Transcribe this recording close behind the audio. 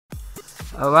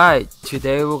Alright,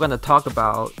 today we're gonna talk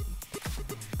about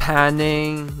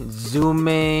panning,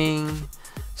 zooming,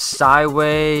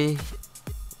 sideways,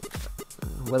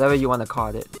 whatever you want to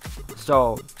call it.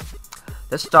 So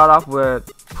let's start off with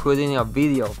putting a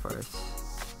video first.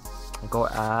 Go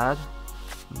add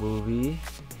movie.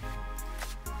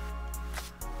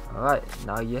 Alright,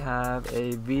 now you have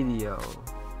a video.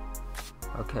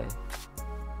 Okay,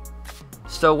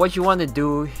 so what you want to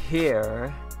do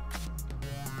here,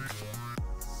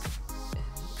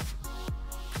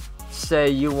 say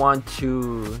you want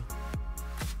to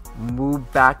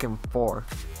move back and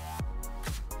forth,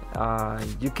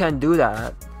 you can do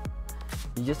that.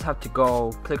 You just have to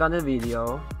go click on the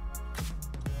video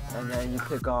and then you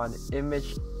click on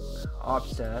image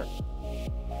offset.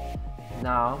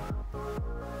 Now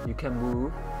you can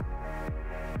move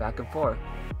back and forth.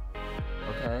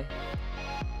 Okay,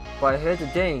 but here's the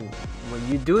thing, when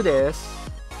you do this,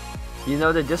 you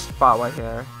know that this spot right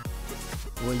here,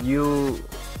 when you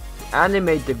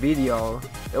animate the video,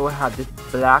 it will have this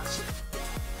black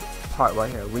part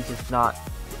right here, which is not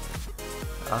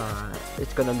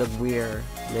it's gonna look weird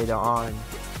later on.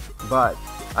 But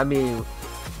I mean,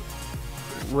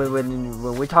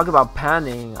 when we talk about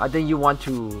panning, I think you want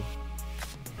to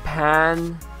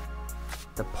pan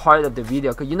the part of the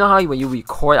video, because you know how when you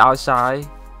record outside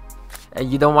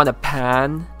and you don't want to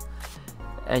pan,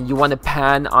 and you want to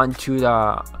pan onto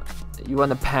the, you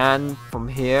want to pan from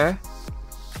here,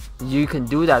 you can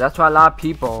do that. That's why a lot of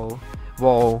people,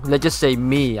 well, let's just say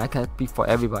me, I can't speak for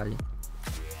everybody,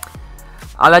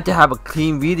 I like to have a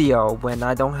clean video when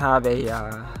I don't have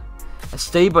a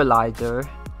stabilizer,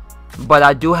 but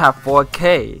I do have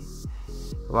 4K,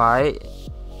 right?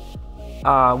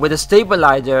 With a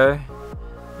stabilizer,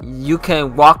 you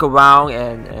can walk around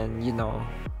and you know,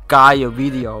 guide your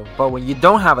video. But when you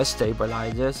don't have a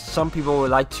stabilizer, some people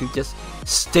would like to just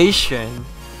station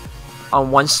on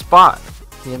one spot,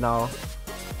 you know,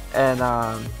 and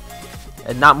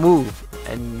not move,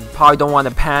 and probably don't want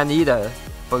to pan either,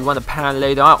 but you want to pan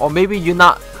later on. Or maybe you're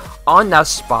not on that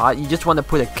spot, you just want to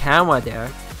put a camera there,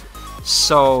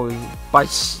 so by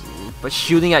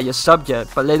shooting at your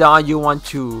subject, but later on you want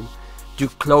to do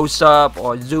close up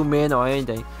or zoom in or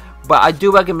anything. But I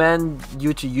do recommend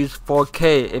you to use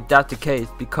 4K if that's the case,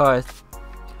 because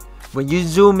when you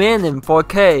zoom in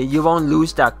 4K, you won't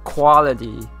lose that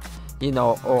quality, you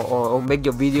know, or make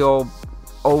your video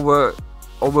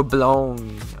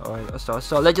overblown or so.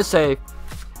 So let's just say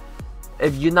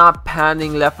if you're not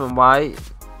panning left and right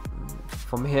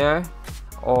from here,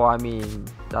 or I mean,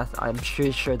 that's, I'm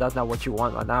sure that's not what you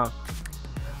want right now.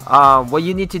 What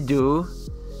you need to do,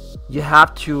 you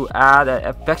have to add an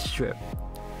effect strip,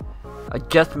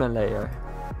 adjustment layer,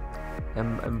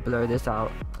 and blur this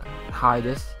out, hide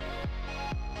this.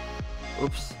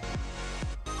 Oops,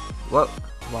 whoa,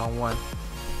 wrong one.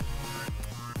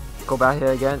 Go back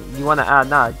here again. You want to add,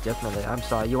 not adjustment layer, I'm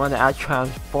sorry, you want to add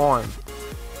transform.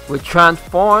 With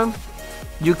transform,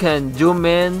 you can zoom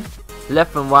in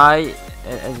left and right,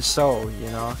 and so, you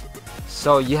know,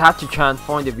 so you have to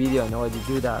transform the video in order to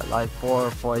do that. Like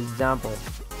for example,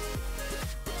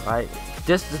 right,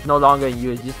 this is no longer in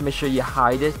use. Just make sure you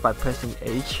hide it by pressing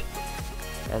H,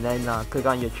 and then click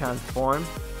on your transform,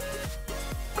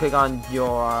 click on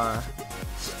your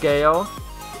scale.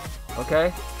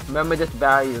 Okay, remember this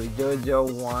value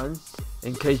 001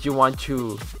 in case you want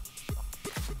to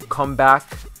come back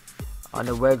on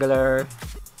the regular,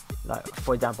 like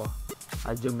for example,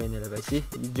 I zoom in a little bit. See,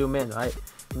 you zoom in, right?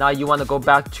 Now you want to go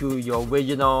back to your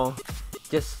original.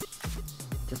 Just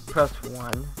press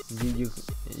 1.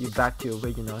 You back to your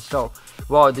original. So,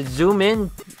 well, the zoom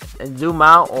in and zoom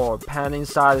out, or panning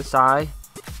side to side,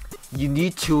 you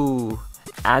need to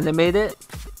animate it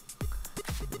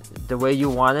the way you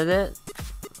wanted it.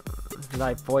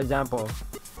 Like for example,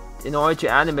 in order to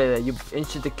animate it, you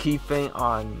insert the keyframe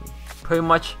on pretty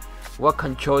much what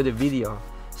control the video.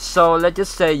 So let's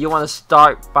just say you want to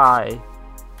start by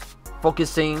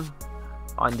focusing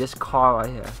on this car right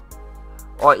here,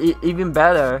 or even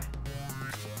better,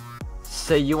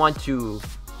 say you want to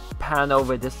pan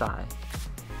over this side,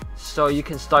 so you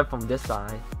can start from this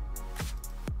side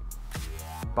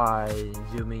by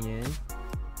zooming in,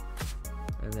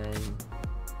 and then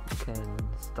you can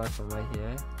start from right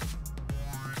here.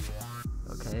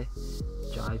 Okay,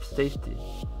 drive safety.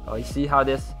 Oh, you see how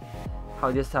this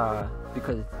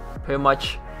because pretty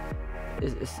much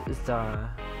it's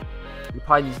you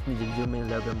probably just need to zoom in a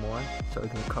little bit more so you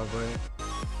can cover it,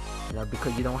 you know,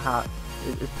 because you don't have,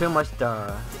 it's pretty much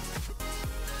the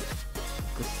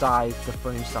size, the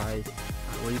frame size,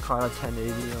 what do you call it,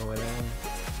 1080 or whatever.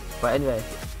 But anyway,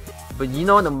 but you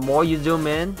know, the more you zoom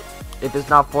in, if it's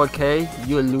not 4K,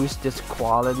 you lose this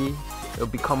quality. It'll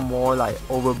become more like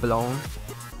overblown.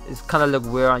 It's kind of look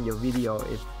weird on your video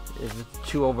if it's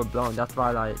too overblown. That's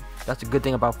why, like, that's a good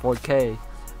thing about 4K.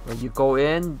 When you go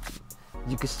in,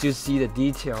 you can still see the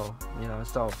detail, you know.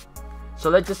 So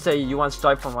let's just say you want to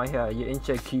start from right here. You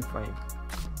insert keyframe,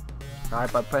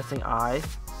 right, by pressing I.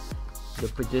 The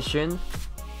position,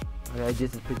 okay,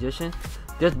 this is position.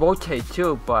 There's rotate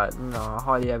too, but you know, I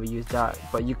hardly ever use that.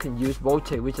 But you can use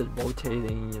rotate, which is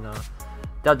rotating, you know.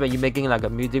 That's when you're making like a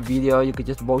music video, you could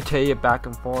just rotate it back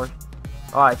and forth.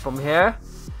 Alright, from here,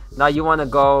 now you want to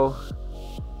go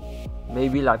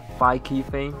maybe like 5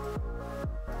 keyframe.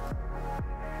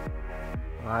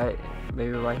 Alright,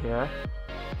 maybe right here.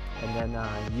 And then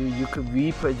you could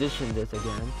reposition this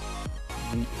again.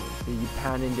 So you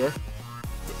panning this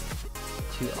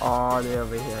to all the way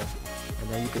over here. And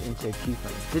then you can insert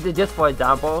keyframe. This is just for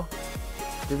example.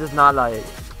 This is not like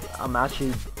I'm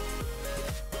actually.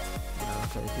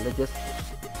 Okay, so let's just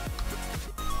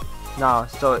now.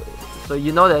 So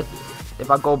you know that if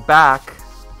I go back,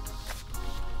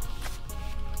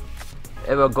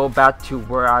 it will go back to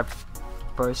where I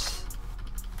first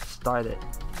started.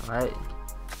 Right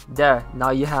there. Now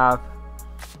you have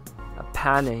a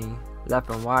panning left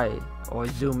and right, or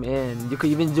zoom in. You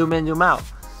could even zoom in, zoom out.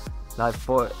 Like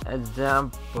for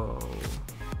example,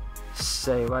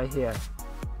 say right here,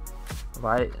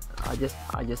 right? I just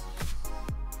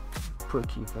put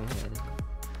keyframe here.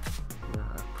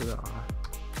 Yeah, put it on.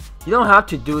 You don't have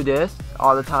to do this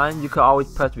all the time. You could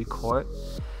always press record.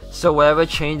 So whatever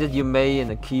changes you made in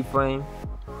the keyframe,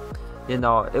 you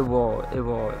know, it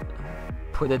will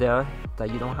put it there. That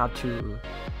you don't have to.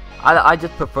 I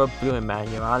just prefer doing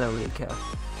manual. I don't really care.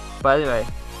 But anyway,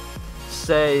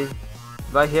 say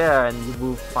right here and you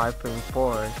move 5 frames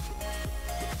forward.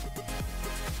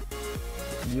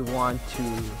 You want to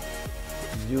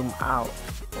zoom out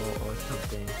or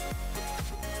something.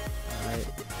 Alright.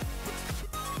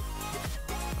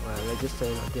 Alright, let's just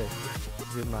say like this.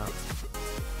 Zoom out.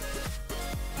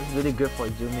 It's really good for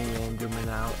zooming in, zooming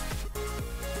out.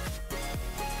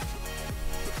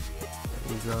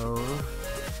 There you go.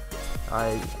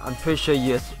 I'm pretty sure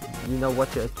you know what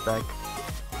to expect.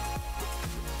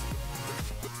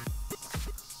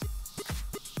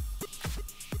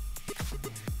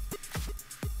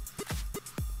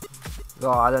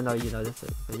 Well, I don't know, you know this,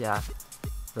 but yeah,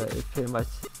 but it's pretty much,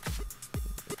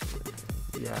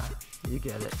 yeah, you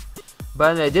get it.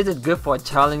 But anyway, this is good for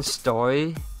telling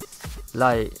story.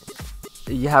 Like,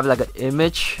 you have like an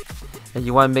image, and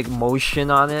you want to make motion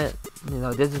on it. You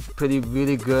know, this is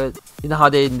really good. You know how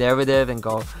they narrative and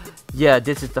go, yeah,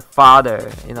 this is the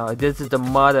father. You know, this is the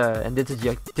mother, and this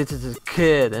is his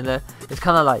kid, and then it's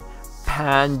kind of like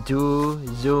pan, do,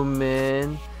 zoom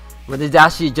in, when it's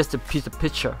actually just a piece of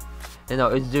picture. You know,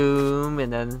 it zoom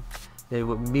and then they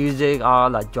with music all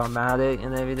like dramatic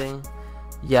and everything.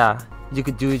 Yeah, you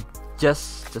could do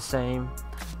just the same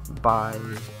by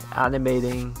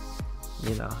animating,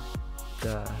 you know,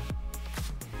 the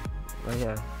right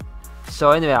here.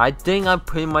 So anyway, I think I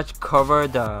pretty much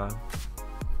covered the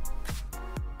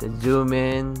zoom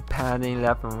in, panning,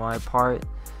 left and right part.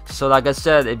 So like I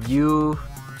said, if you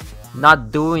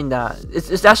not doing that,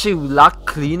 it's actually a lot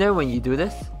cleaner when you do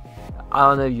this. I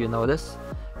don't know if you notice,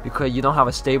 because you don't have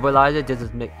a stabilizer. This is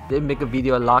they make a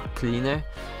video a lot cleaner.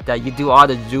 That you do all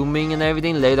the zooming and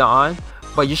everything later on,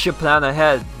 but you should plan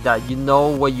ahead that you know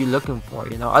what you're looking for.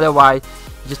 You know, otherwise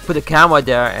you just put the camera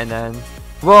there and then,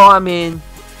 well, I mean,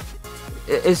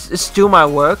 it's still my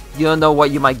work. You don't know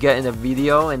what you might get in the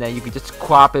video, and then you can just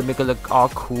crop it, make it look all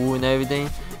cool and everything.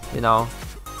 You know,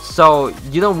 so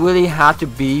you don't really have to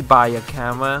be by your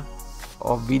camera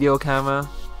or video camera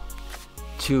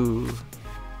to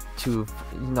you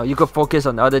know, you could focus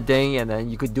on other thing and then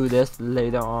you could do this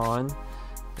later on.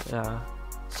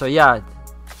 So yeah,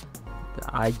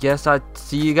 I guess I'll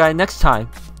see you guys next time.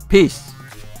 Peace.